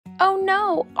Oh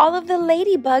no, all of the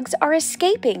ladybugs are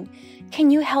escaping.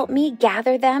 Can you help me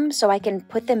gather them so I can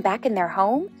put them back in their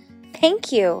home?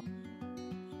 Thank you.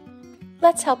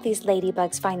 Let's help these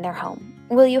ladybugs find their home.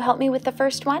 Will you help me with the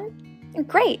first one?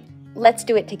 Great, let's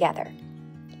do it together.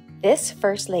 This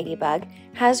first ladybug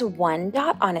has 1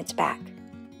 dot on its back.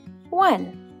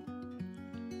 1.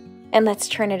 And let's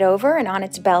turn it over, and on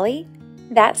its belly,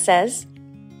 that says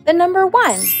the number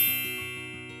 1.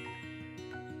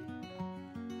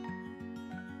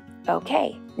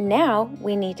 Okay, now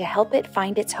we need to help it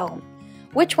find its home.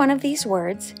 Which one of these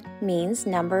words means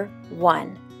number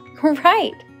 1?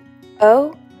 Right,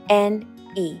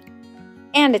 O-N-E.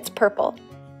 And it's purple,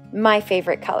 my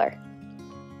favorite color.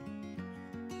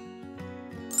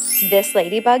 This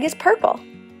ladybug is purple.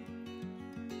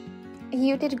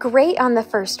 You did great on the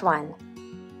first one.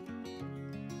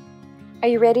 Are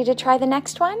you ready to try the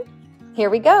next one?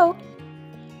 Here we go.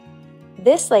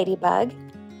 This ladybug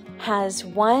has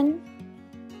 1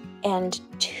 and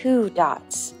 2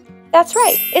 dots. That's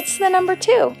right, it's the number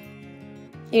 2.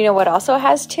 You know what also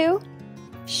has 2?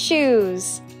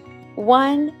 Shoes.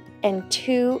 1 and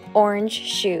 2 orange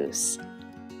shoes.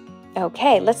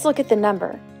 Okay, let's look at the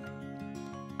number.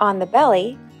 On the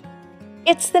belly,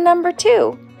 it's the number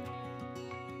 2.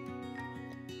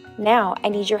 Now I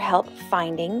need your help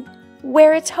finding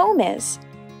where its home is.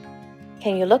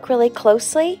 Can you look really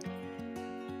closely?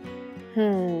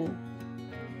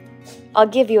 I'll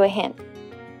give you a hint.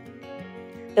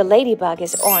 The ladybug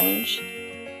is orange,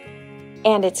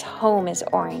 and its home is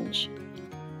orange.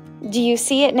 Do you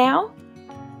see it now?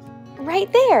 Right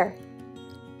there.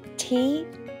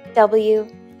 T-W-O.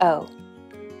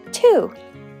 2.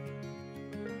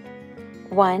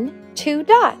 1, 2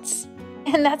 dots.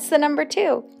 And that's the number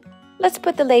 2. Let's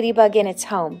put the ladybug in its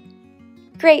home.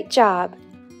 Great job.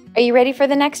 Are you ready for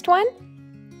the next one?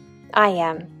 I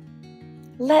am.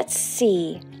 Let's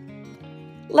see.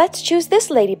 Let's choose this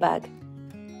ladybug.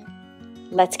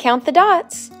 Let's count the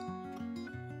dots.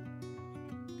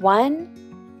 1,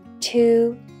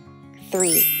 2,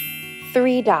 3.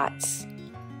 3 dots.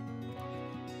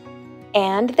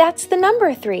 And that's the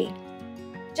number 3.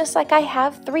 Just like I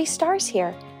have 3 stars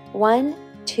here. 1,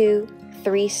 2,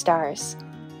 3 stars.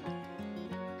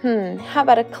 How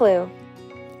about a clue?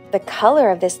 The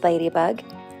color of this ladybug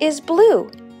is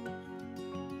blue.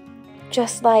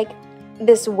 Just like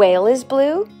this whale is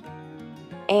blue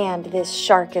and this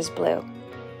shark is blue.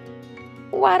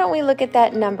 Why don't we look at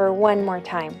that number one more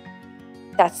time?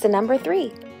 That's the number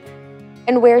 3.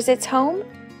 And where's its home?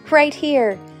 Right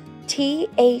here. T-H-R-E-E.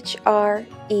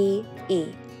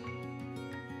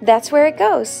 That's where it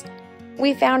goes.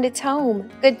 We found its home.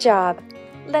 Good job.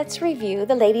 Let's review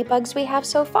the ladybugs we have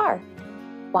so far.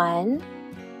 1,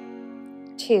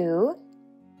 2,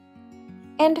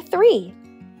 and 3.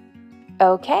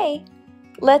 Okay,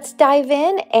 let's dive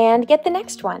in and get the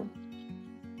next one.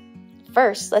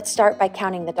 First, let's start by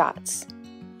counting the dots.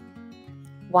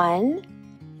 1,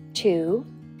 2,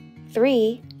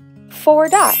 3, 4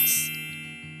 dots.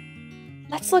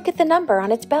 Let's look at the number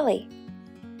on its belly.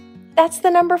 That's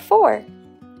the number 4.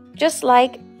 Just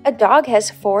like a dog has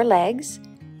 4 legs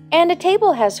and a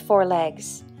table has 4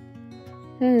 legs.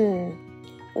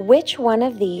 Which one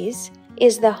of these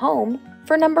is the home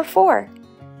for number 4?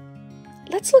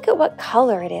 Let's look at what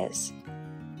color it is.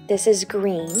 This is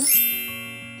green.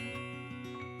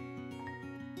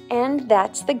 And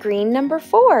that's the green number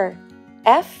 4.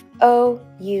 F-O-U-R.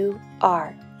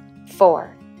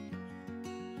 4.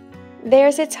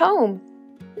 There's its home.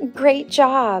 Great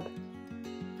job.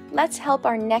 Let's help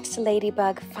our next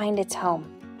ladybug find its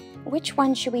home. Which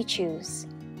one should we choose?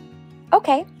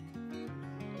 Okay.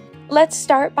 Let's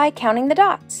start by counting the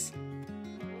dots.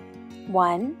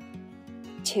 1,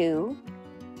 2,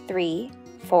 3,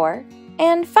 4,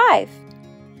 and 5.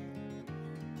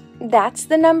 That's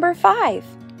the number 5.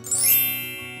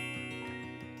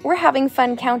 We're having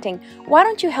fun counting. Why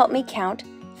don't you help me count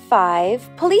 5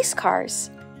 police cars?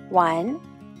 1,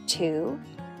 2,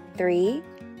 3,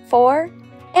 4,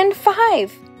 and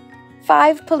 5.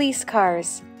 5 police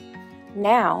cars.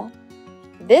 Now,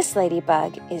 this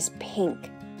ladybug is pink.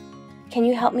 Can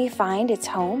you help me find its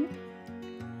home?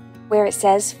 Where it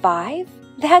says 5?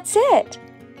 That's it.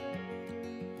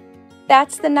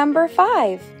 That's the number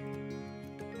 5.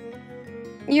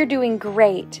 You're doing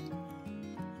great.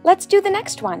 Let's do the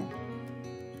next one.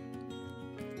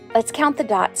 Let's count the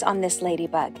dots on this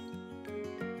ladybug.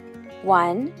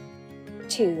 1,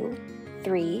 2,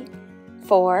 3,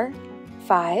 4,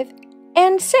 5,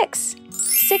 and 6.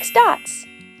 6 dots.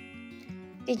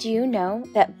 Did you know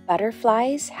that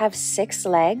butterflies have 6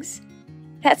 legs?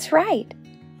 That's right.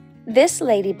 This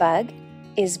ladybug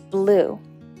is blue.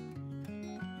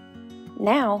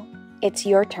 Now, it's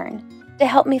your turn to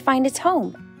help me find its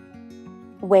home.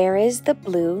 Where is the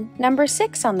blue number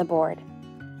 6 on the board?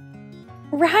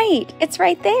 Right, it's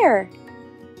right there.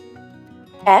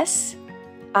 S-I-X.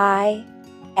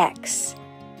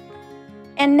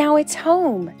 And now it's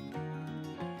home.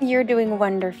 You're doing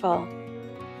wonderful.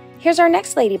 Here's our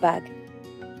next ladybug.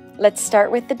 Let's start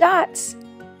with the dots.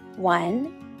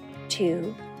 1,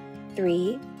 2,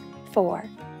 3, 4,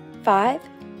 5,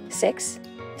 6,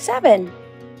 7.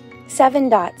 7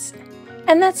 dots.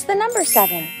 And that's the number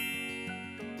 7.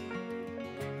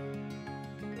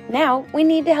 Now we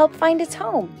need to help find its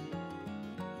home.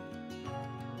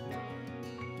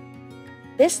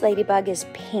 This ladybug is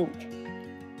pink.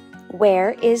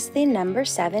 Where is the number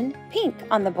 7 pink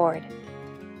on the board?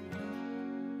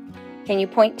 Can you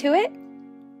point to it?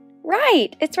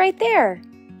 Right, it's right there.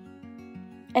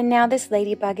 And now this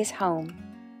ladybug is home.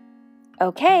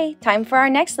 Okay, time for our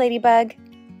next ladybug.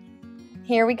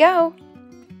 Here we go.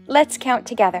 Let's count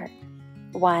together.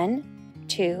 1,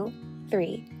 2,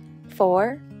 3,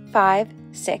 4, 5,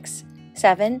 6,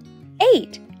 7,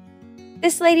 8.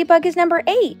 This ladybug is number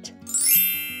 8.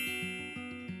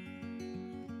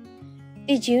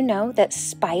 Did you know that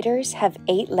spiders have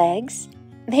 8 legs?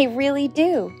 They really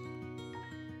do.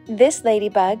 This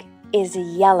ladybug is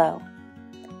yellow.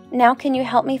 Now can you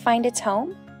help me find its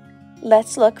home?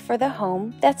 Let's look for the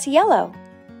home that's yellow.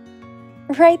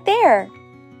 Right there.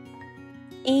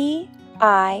 E-I-G-H-T.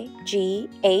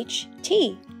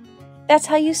 That's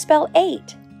how you spell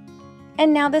 8.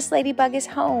 And now this ladybug is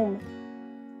home.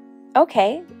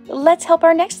 Okay, let's help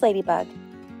our next ladybug.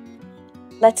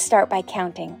 Let's start by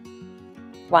counting.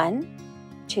 1,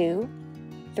 2,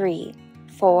 3,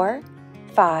 4,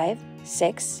 5,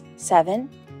 6, 7,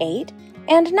 8,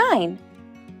 and 9.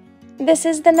 This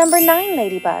is the number 9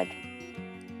 ladybug.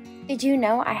 Did you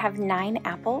know I have 9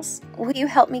 apples? Will you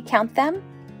help me count them?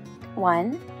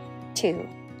 1, 2,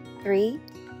 3,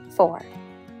 4,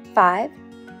 5,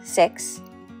 6,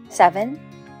 7,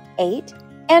 8,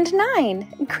 and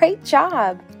 9. Great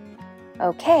job!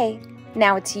 Okay,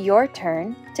 now it's your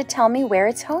turn to tell me where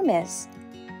its home is.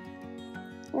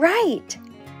 Right!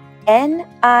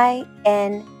 N-I-N-E.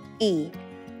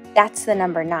 That's the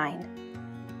number 9.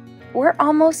 We're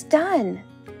almost done.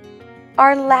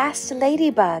 Our last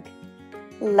ladybug.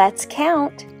 Let's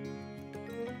count.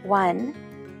 1,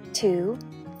 2,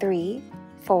 3,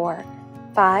 4,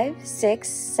 5, 6,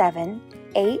 7,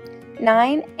 8,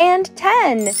 9, and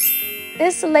 10.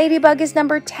 This ladybug is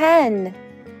number 10.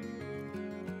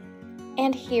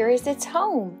 And here is its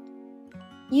home.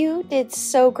 You did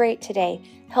so great today,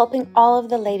 helping all of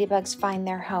the ladybugs find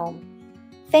their home.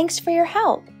 Thanks for your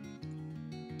help.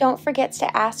 Don't forget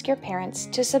to ask your parents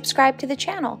to subscribe to the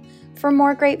channel for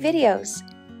more great videos.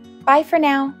 Bye for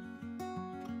now.